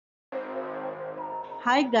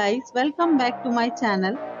Hi guys, welcome back to my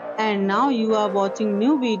channel and now you are watching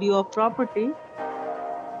new video of property.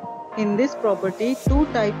 In this property, two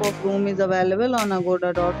type of room is available on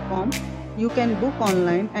agoda.com. You can book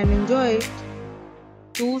online and enjoy it.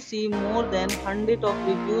 To see more than 100 of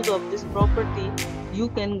reviews of this property, you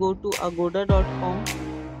can go to agoda.com.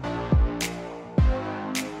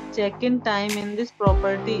 Check-in time in this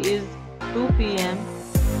property is 2 p.m.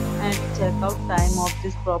 and checkout time of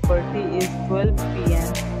this property is 12 p.m.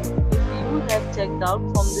 If you have checked out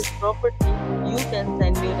from this property, you can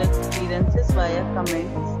send your experiences via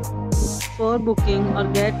comments. For booking or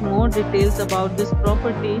get more details about this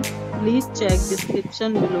property, please check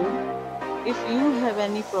description below. If you have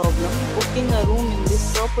any problem booking a room in this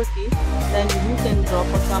property, then you can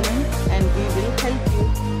drop a comment and we will help you.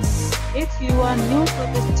 If you are new to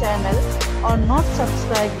this channel or not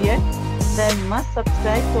subscribed yet, then must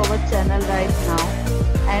subscribe to our channel right now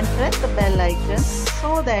and press the bell icon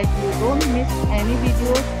so that you don't miss any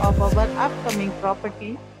videos of our upcoming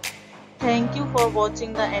property. Thank you for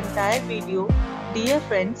watching the entire video. Dear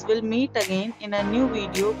friends, we'll meet again in a new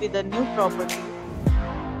video with a new property.